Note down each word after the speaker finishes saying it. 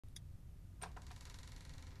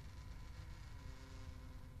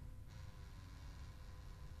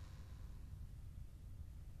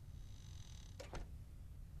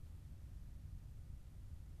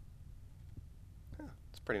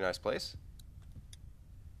Pretty nice place.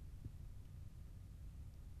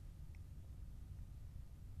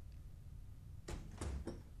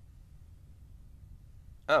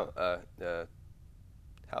 Oh, I got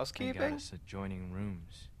housekeeping? us adjoining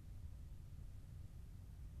rooms.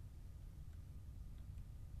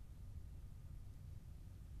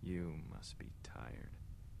 You must be tired.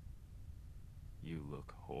 You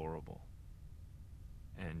look horrible.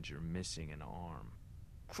 And you're missing an arm.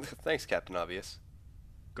 Thanks, Captain Obvious.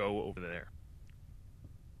 Go over there.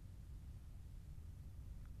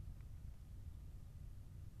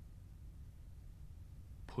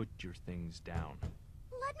 Put your things down.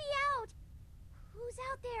 Let me out! Who's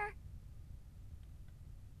out there?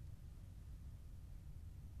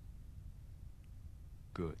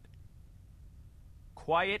 Good.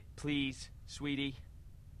 Quiet, please, sweetie.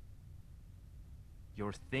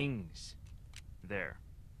 Your things. There.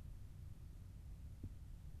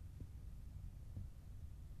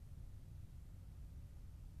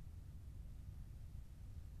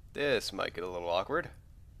 This might get a little awkward.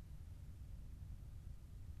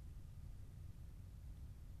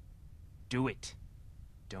 Do it.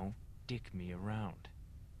 Don't dick me around.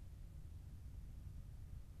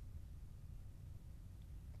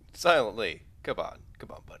 Silently. Come on,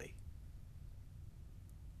 buddy.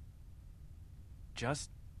 Just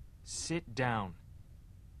sit down.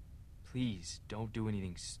 Please, don't do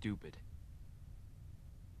anything stupid.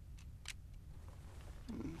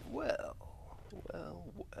 Well.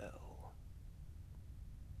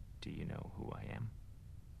 Do you know who I am?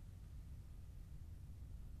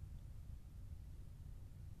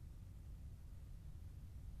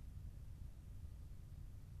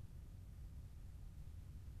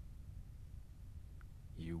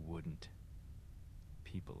 You wouldn't.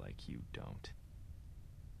 People like you don't.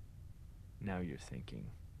 Now you're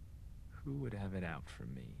thinking, who would have it out for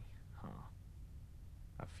me, huh?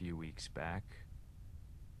 A few weeks back,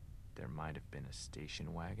 there might have been a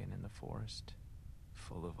station wagon in the forest,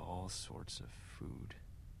 full of all sorts of food,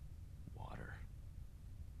 water,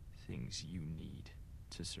 things you need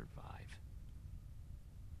to survive.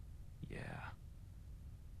 Yeah,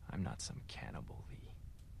 I'm not some cannibal, Lee.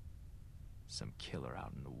 Some killer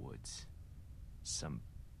out in the woods. Some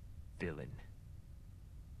villain.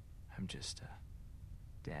 I'm just a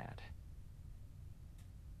dad.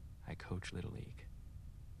 I coach Little League.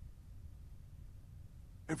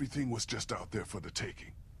 Everything was just out there for the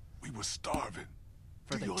taking. We were starving.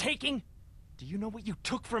 For the taking? Do you know what you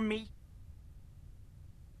took from me?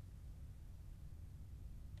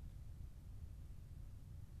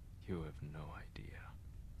 You have no idea.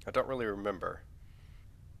 I don't really remember.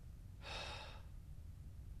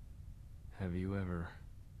 Have you ever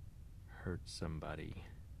hurt somebody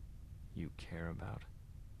you care about?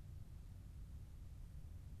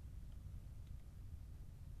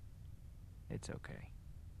 It's okay.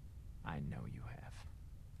 I know you have.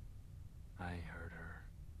 I hurt her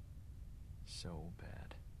so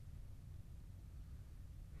bad.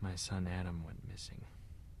 My son Adam went missing.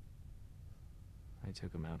 I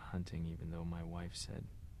took him out hunting even though my wife said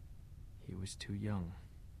he was too young.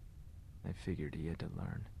 I figured he had to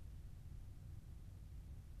learn.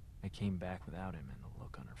 I came back without him, and the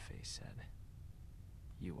look on her face said,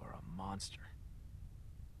 "You are a monster."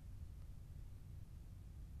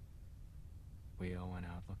 We all went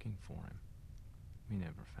out looking for him. We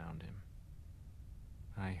never found him.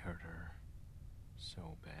 I hurt her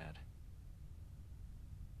so bad.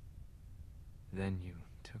 Then you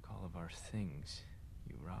took all of our things.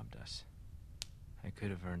 You robbed us. I could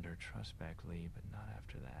have earned her trust back, Lee, but not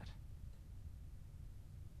after that.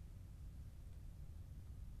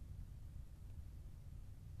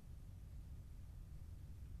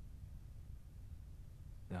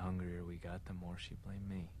 The hungrier we got, the more she blamed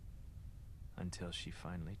me. Until she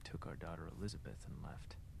finally took our daughter Elizabeth and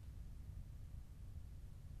left.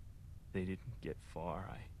 They didn't get far.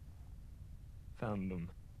 I found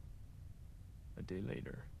them a day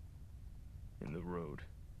later in the road.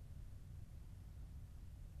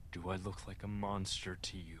 Do I look like a monster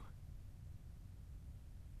to you?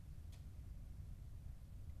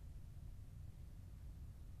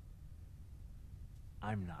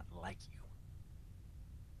 I'm not like you.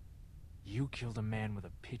 You killed a man with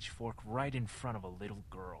a pitchfork right in front of a little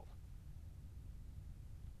girl.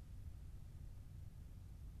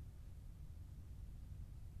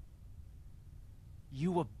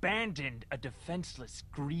 You abandoned a defenseless,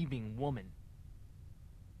 grieving woman.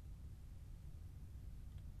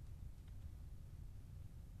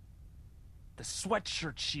 The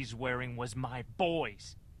sweatshirt she's wearing was my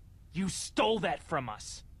boy's. You stole that from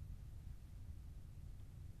us.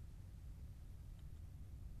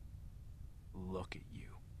 Look at you.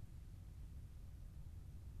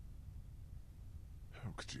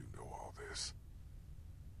 How could you know all this?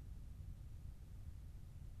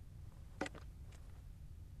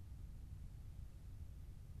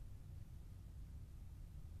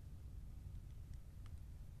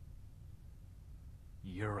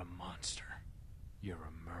 You're a monster. You're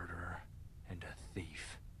a murderer and a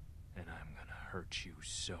thief. And I'm gonna hurt you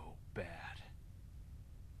so bad.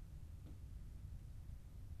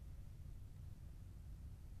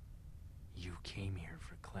 You came here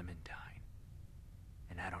for Clementine.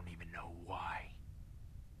 And I don't even know why.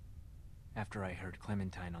 After I heard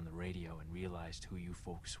Clementine on the radio and realized who you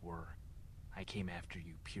folks were, I came after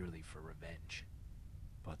you purely for revenge.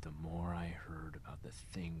 But the more I heard about the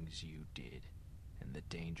things you did and the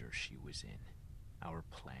danger she was in, our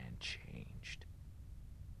plan changed.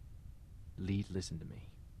 Lee, listen to me.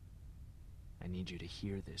 I need you to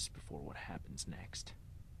hear this before what happens next.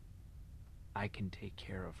 I can take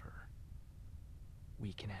care of her.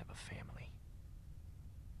 We can have a family.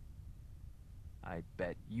 I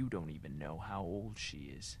bet you don't even know how old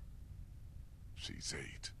she is. She's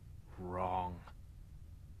 8. Wrong.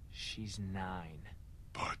 She's 9.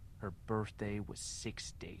 But Her birthday was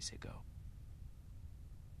 6 days ago.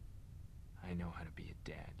 I know how to be a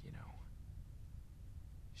dad, you know.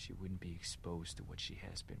 She wouldn't be exposed to what she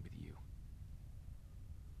has been with you.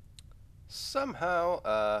 Somehow,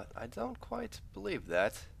 I don't quite believe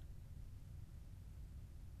that.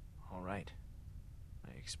 All right.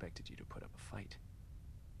 I expected you to put up a fight.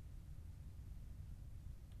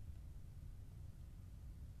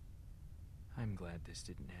 I'm glad this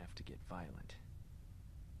didn't have to get violent.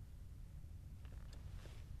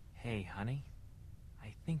 Hey, honey.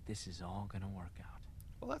 I think this is all gonna work out.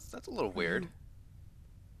 Well, that's a little weird.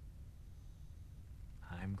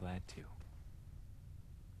 I'm glad too.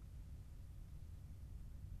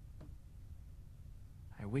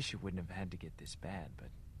 I wish it wouldn't have had to get this bad, but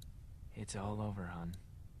it's all over, hon.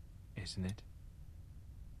 Isn't it?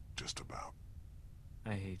 just about.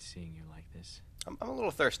 I hate seeing you like this. I'm a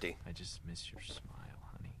little thirsty. I just miss your smile,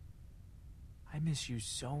 honey. I miss you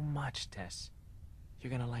so much, Tess.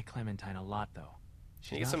 You're gonna like Clementine a lot, though. Can you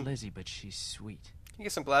She's get not some- Lizzie, but she's sweet. Can you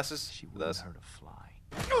get some glasses She for wouldn't those? hurt a fly.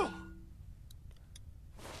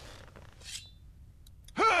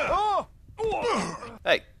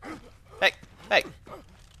 Hey! Hey! Hey!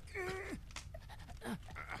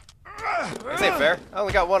 This ain't fair. I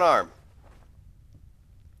only got one arm.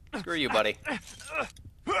 Screw you, buddy.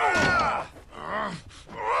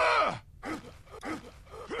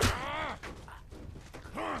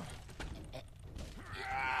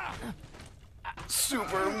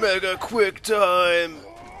 Super mega quick time!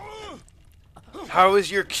 How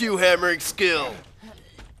is your Q hammering skill?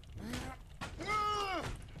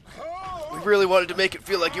 We really wanted to make it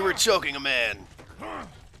feel like you were choking a man.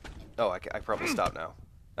 Oh, I probably stop now.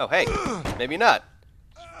 Oh, hey, maybe not.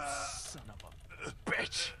 Son of a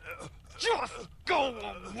bitch! Just go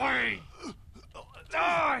away!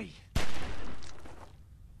 Die!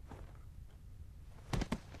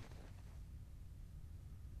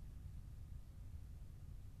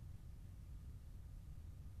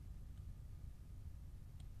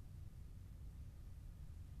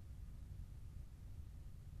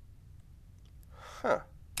 Huh.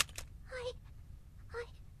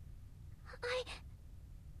 I...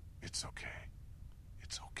 It's okay.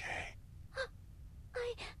 It's okay.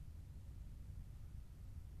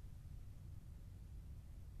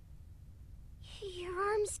 Your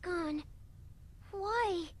arm's gone.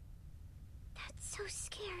 Why? That's so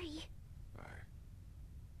scary.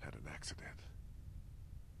 I had an accident.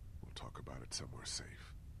 We'll talk about it somewhere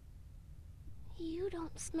safe. You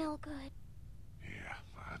don't smell good. Yeah,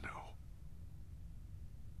 I know.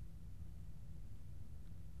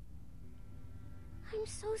 I'm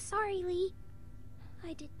so sorry, Lee.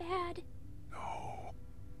 I did bad. No,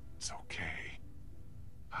 it's okay.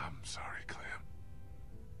 I'm sorry, Clem.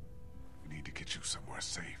 We need to get you somewhere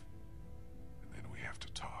safe. And then we have to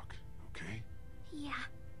talk, okay? Yeah.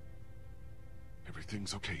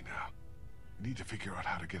 Everything's okay now. We need to figure out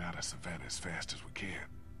how to get out of Savannah as fast as we can.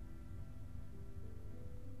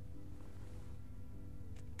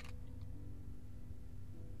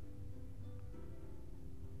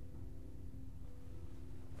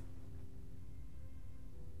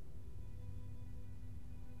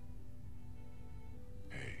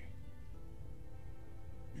 Hey.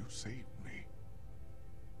 You saved me.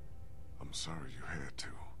 I'm sorry you had to,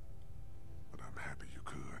 but I'm happy you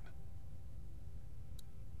could.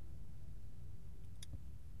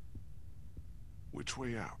 Which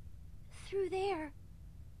way out? Through there.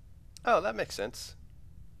 Oh, that makes sense.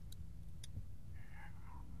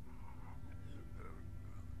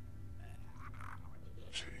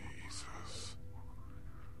 Jesus.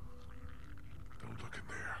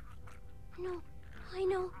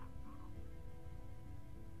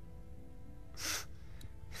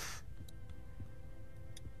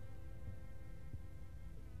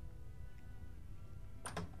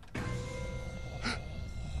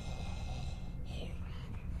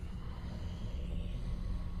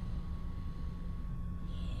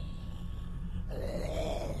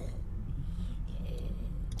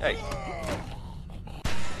 Hey.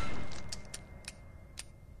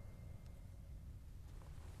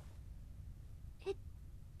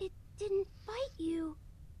 It didn't bite you.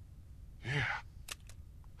 Yeah.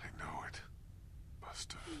 I know it.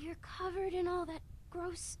 Must have. You're covered in all that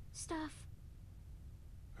gross stuff.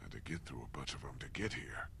 Had to get through a bunch of them to get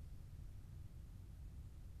here.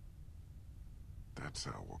 That's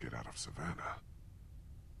how we'll get out of Savannah.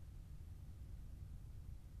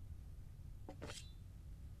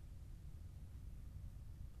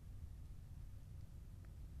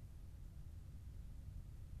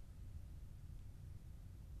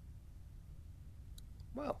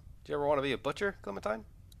 Well, do you ever want to be a butcher, Clementine?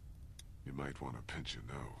 You might want to pinch your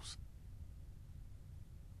nose.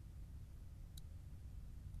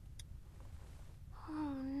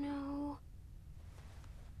 Oh no.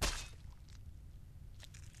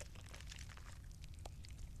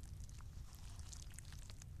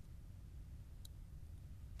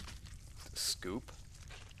 Scoop.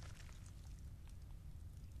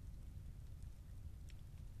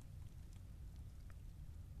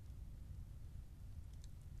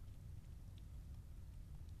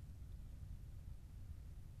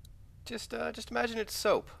 Just imagine it's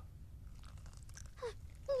soap.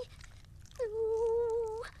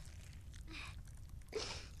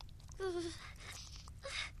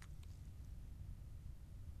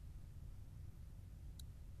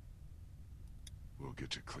 We'll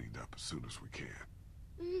get you cleaned up as soon as we can.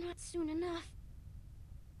 Not soon enough.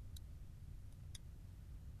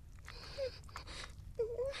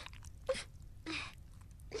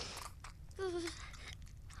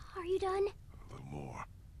 Are you done? A little more.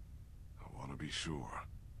 I want to be sure.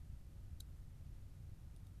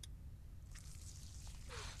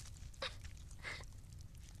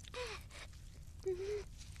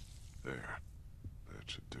 There. That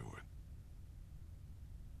should do it.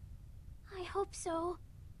 I hope so.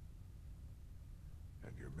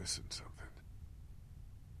 And you're missing something.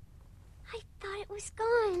 I thought it was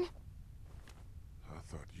gone. I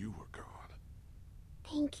thought you were gone.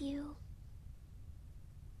 Thank you.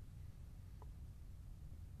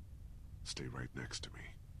 Stay right next to me.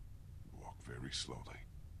 Walk very slowly.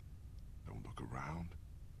 Don't look around.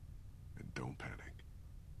 And don't panic.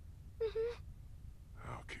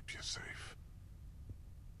 I'll keep you safe.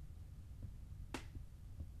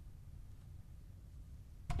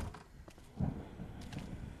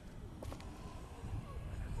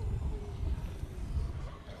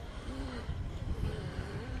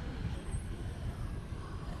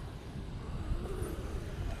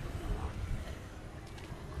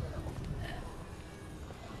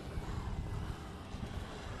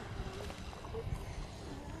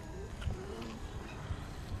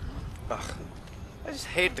 Ugh. I just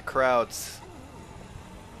hate the crowds.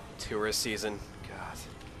 Tourist season. God.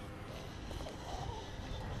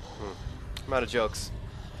 I'm out of jokes.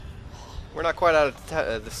 We're not quite out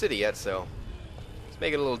of the city yet, so let's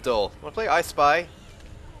make it a little dull. Wanna play I Spy?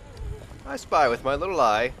 I spy with my little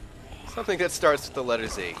eye something that starts with the letter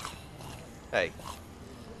Z. Hey.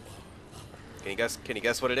 Can you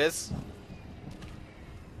guess what it is?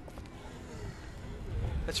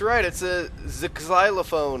 That's right, it's a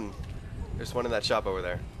xylophone. There's one in that shop over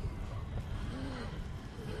there.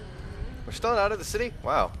 We're still not out of the city?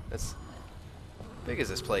 Wow, that's... How big is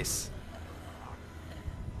this place?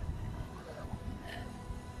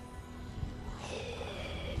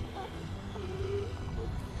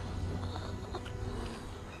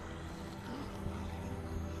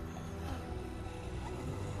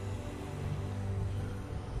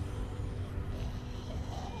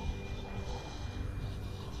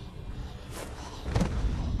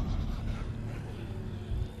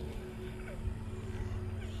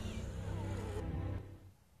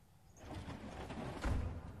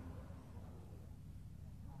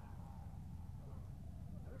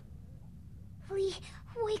 Lee,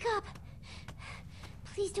 wake up.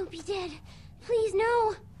 Please don't be dead. Please,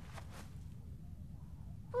 no.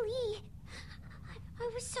 Lee,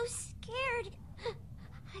 I was so scared.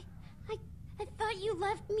 I thought you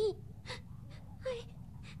left me.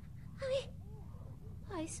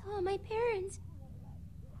 I saw my parents.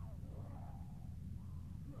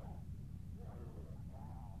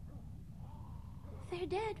 They're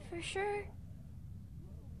dead for sure.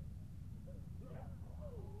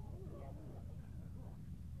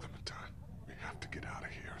 Clementine, we have to get out of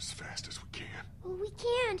here as fast as we can. We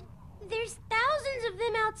can't. There's thousands of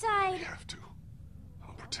them outside. We have to.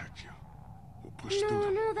 I'll protect you. We'll push through No,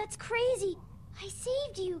 them. no, that's crazy. I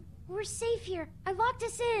saved you. We're safe here. I locked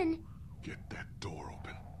us in. Get that door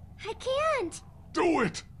open. I can't. Do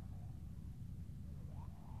it!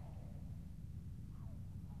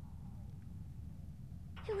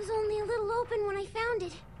 It was only a little open when I found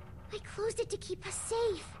it. I closed it to keep us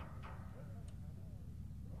safe.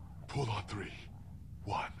 Pull on 3.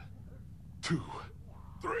 1, 2,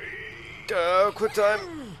 3. Quick time.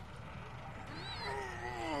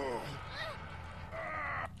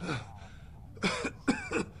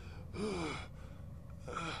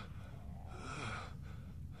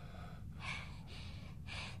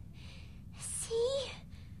 See?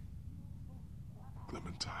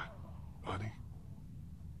 Clementine, honey.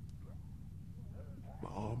 My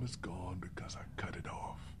arm is gone because I cut it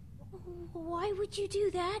off. Why would you do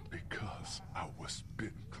that? Because I was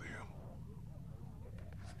bitten, Clem.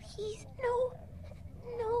 Please, no.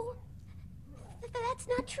 No. That's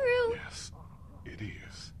not true. Yes, it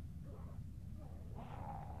is.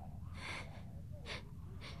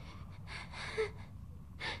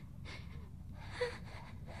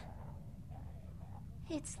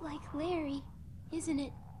 It's like Larry, isn't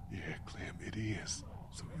it? Yeah, Clem, it is.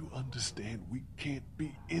 So you understand we can't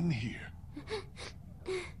be in here.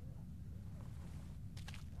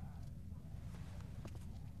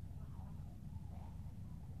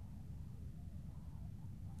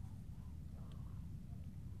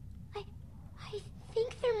 I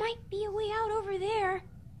think there might be a way out over there.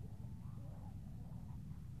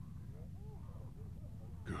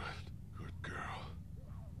 Good, good girl.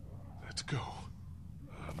 Let's go.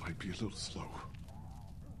 I might be a little slow.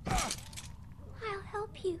 I'll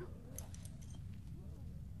help you.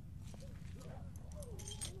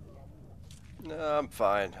 No, I'm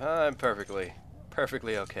fine. I'm perfectly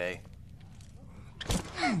okay.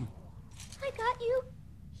 I got you.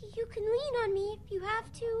 You can lean on me if you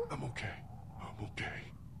have to. I'm okay. I'm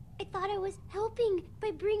okay. I thought I was helping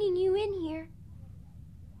by bringing you in here.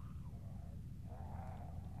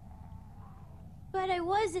 But I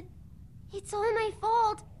wasn't. It's all my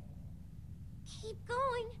fault. Keep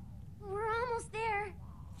going. We're almost there.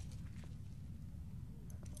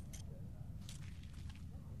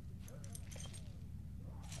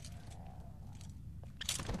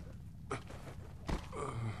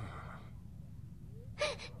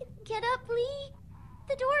 Get up, Lee.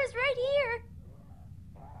 The door is right here.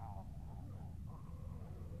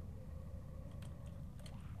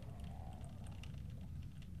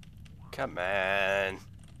 Come on.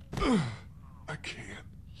 I can't.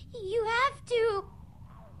 You have to.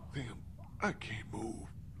 Clem, I can't move.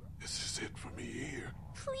 This is it for me here.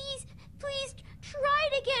 Please, please try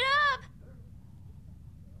to get up.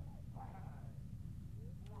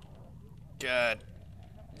 God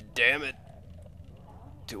damn it.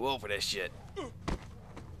 Too old for this shit. I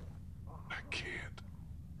can't.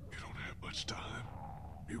 You don't have much time.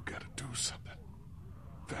 You gotta do something.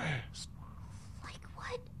 Fast. Like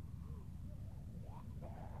what?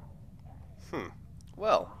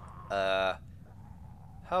 Well, how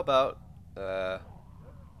about,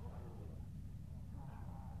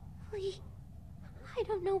 Lee, I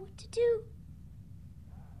don't know what to do.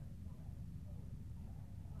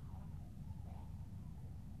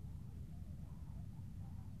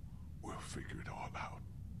 We'll figure it all out.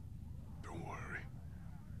 Don't worry.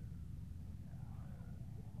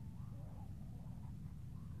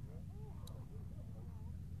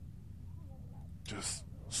 Just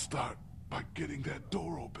start by getting that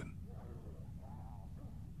door open.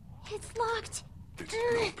 It's locked. It's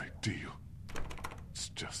no big deal. It's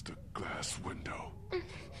just a glass window.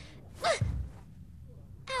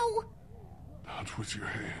 Ow! Not with your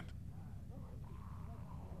hand.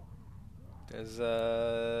 there's,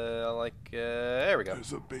 there we go.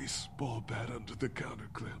 There's a baseball bat under the counter,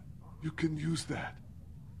 Clem. You can use that.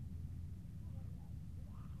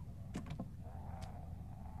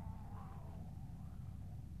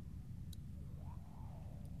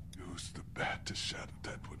 Use the bat to shatter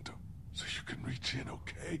that window so you can reach in,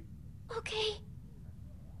 okay? Okay.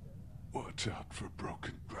 Watch out for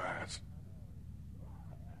broken glass.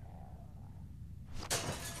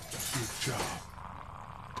 Good job.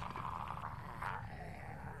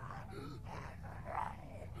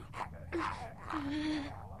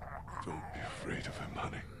 Don't be afraid of him,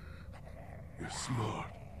 honey. You're smart.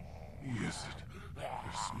 He isn't.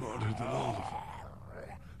 You're smarter than all of them.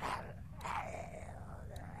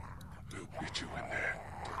 We'll get you in there.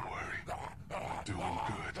 Don't worry. You're doing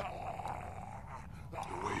good. The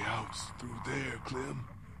way out's through there, Clem.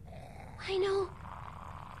 I know.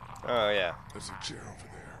 Oh, yeah. There's a chair over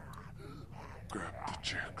there. Grab the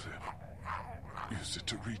chair, Clem. Use it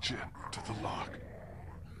to reach in to the lock.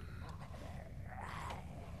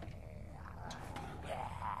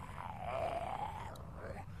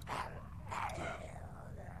 There.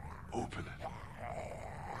 Open it.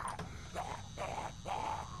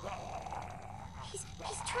 He's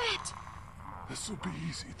trapped. There's This'll be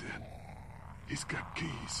easy then. He's got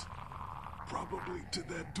keys. Probably to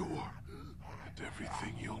that door. And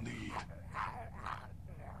everything you'll need.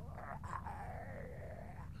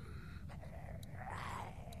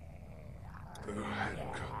 There are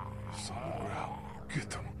handcuffs on the ground. Get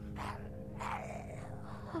them.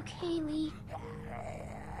 Okay, Lee.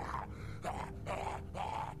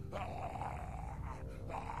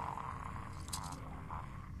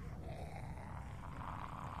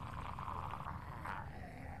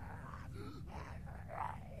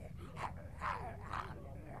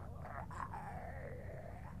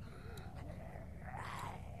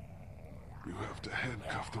 You have to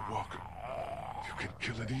handcuff the walker. You can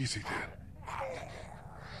kill it easy then. I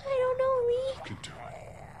don't know, Lee. You can do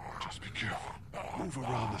it. Just be careful. Move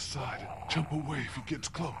around the side and jump away if he gets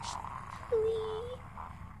close. Lee.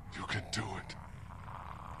 You can do it.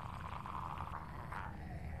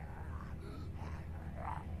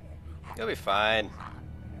 You'll be fine.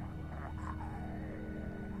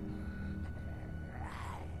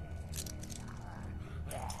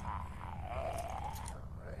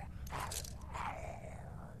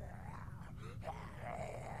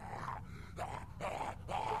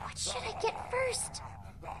 What should I get first?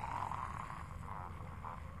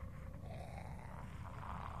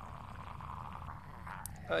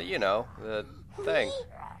 You know, the thing. Lee?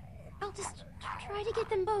 I'll just try to get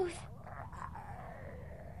them both.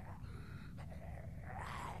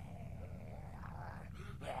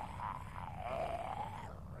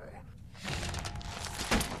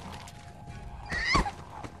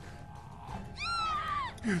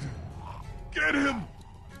 Get him. Get him.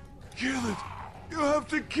 Kill it. You have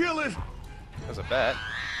to kill it. There's a bat.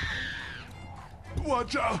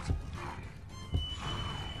 Watch out.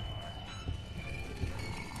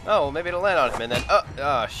 Oh, well, maybe it'll land on him and then...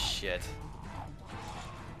 Oh, shit.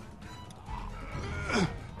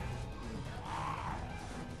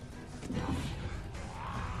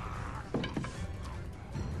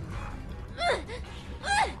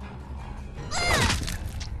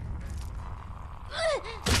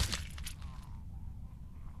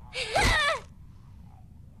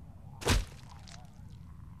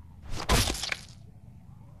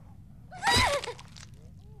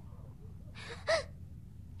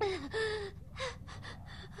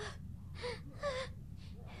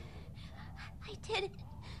 I did it.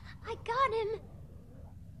 I got him.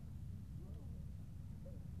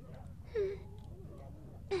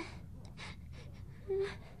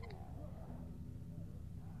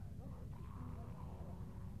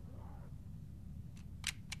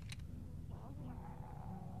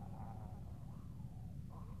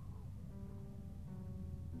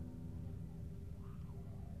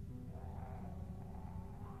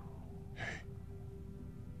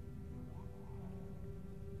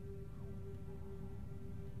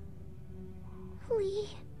 Lee,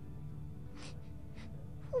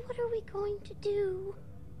 what are we going to do?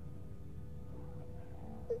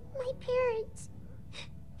 My parents.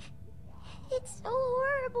 It's so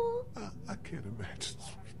horrible. I can't imagine,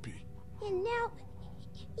 sweetie. And now,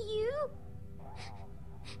 you?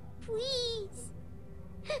 Please.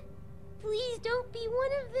 Please don't be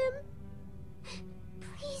one of them.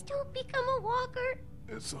 Please don't become a walker.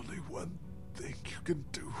 There's only one thing you can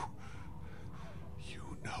do.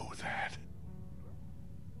 You know that.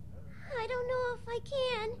 I don't know if I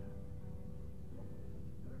can.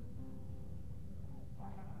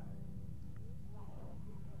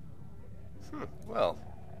 Well.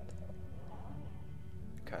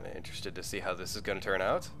 Kind of interested to see how this is going to turn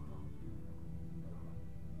out.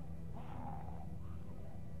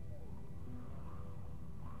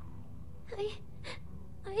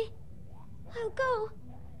 I'll go.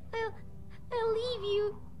 I'll leave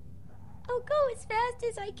you. I'll go as fast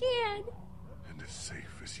as I can. And as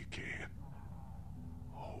safe as you can.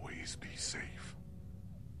 Always be safe.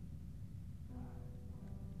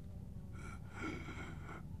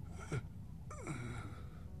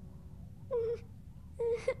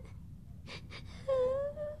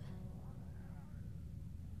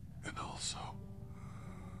 And also,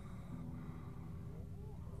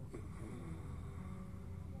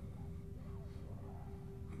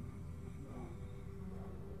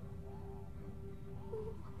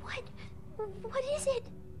 What is it?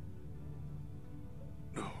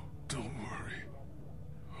 no, don't worry.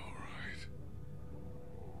 All right.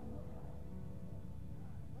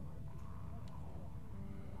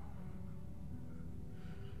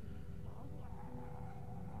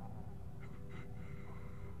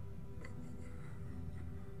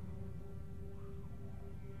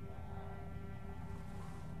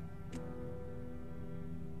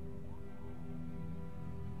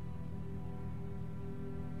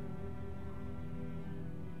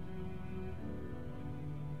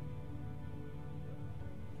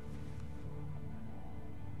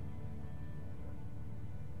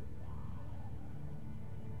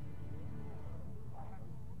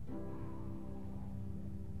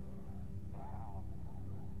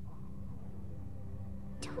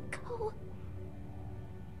 Don't go.